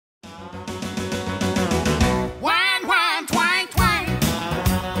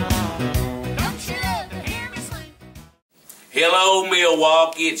Hello,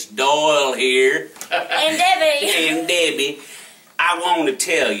 Milwaukee. It's Doyle here. And Debbie. And Debbie. I want to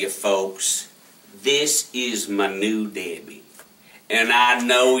tell you, folks, this is my new Debbie. And I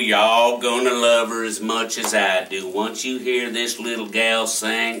know y'all gonna love her as much as I do. Once you hear this little gal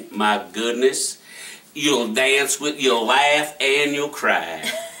sing, my goodness, you'll dance with, you'll laugh, and you'll cry.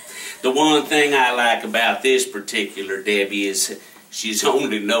 The one thing I like about this particular Debbie is she's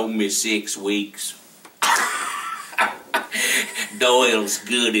only known me 6 weeks. Doyle's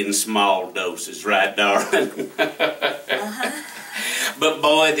good in small doses, right, darling? But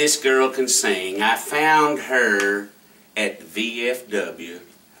boy, this girl can sing. I found her at the VFW.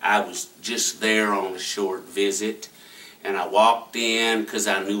 I was just there on a short visit, and I walked in because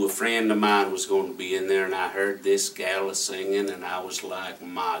I knew a friend of mine was going to be in there, and I heard this gal singing, and I was like,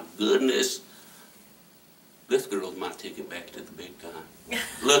 my goodness, this girl's my ticket back to the big time.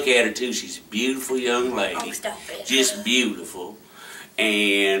 Look at her, too. She's a beautiful young lady. Oh, stop it. Just beautiful.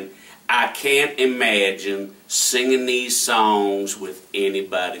 And I can't imagine singing these songs with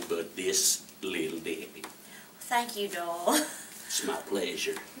anybody but this little Debbie. Thank you, Doyle. It's my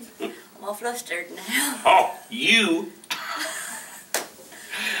pleasure. I'm all flustered now. Oh, you.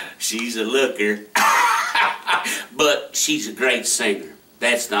 She's a looker. But she's a great singer.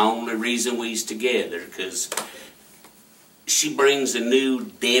 That's the only reason we's together, because she brings a new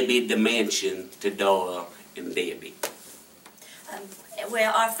Debbie dimension to Doyle and Debbie.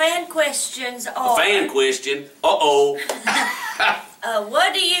 Well, our fan questions are... A fan question? Uh-oh.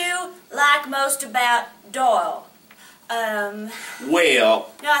 What do you like most about Doyle?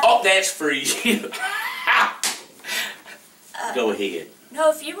 Well, that's for you. Go ahead. No,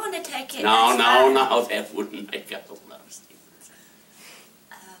 if you want to take it. No, that wouldn't make a lot of sense.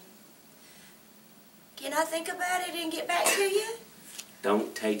 Can I think about it and get back to you?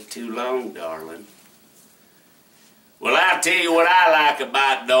 Don't take too long, darling. Well, I'll tell you what I like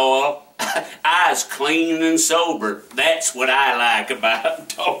about Doyle. I's clean and sober. That's what I like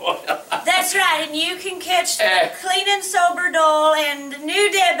about Doyle. That's right, and you can catch the Clean and Sober Doyle and the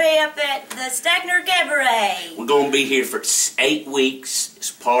new Debbie up at the Stagner Cabaret. We're going to be here for 8 weeks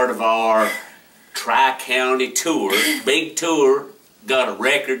as part of our Tri-County tour. Big tour. Got a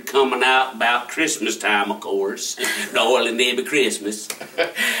record coming out about Christmas time, of course. Doyle and Debbie Christmas.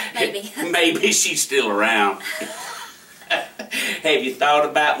 Maybe. Maybe she's still around. Have you thought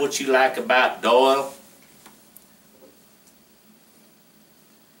about what you like about Doyle?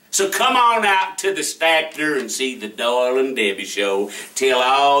 So come on out to the Stagner and see the Doyle and Debbie show. Tell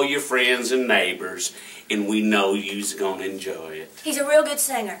all your friends and neighbors, and we know you's gonna enjoy it. He's a real good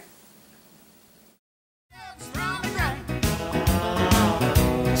singer.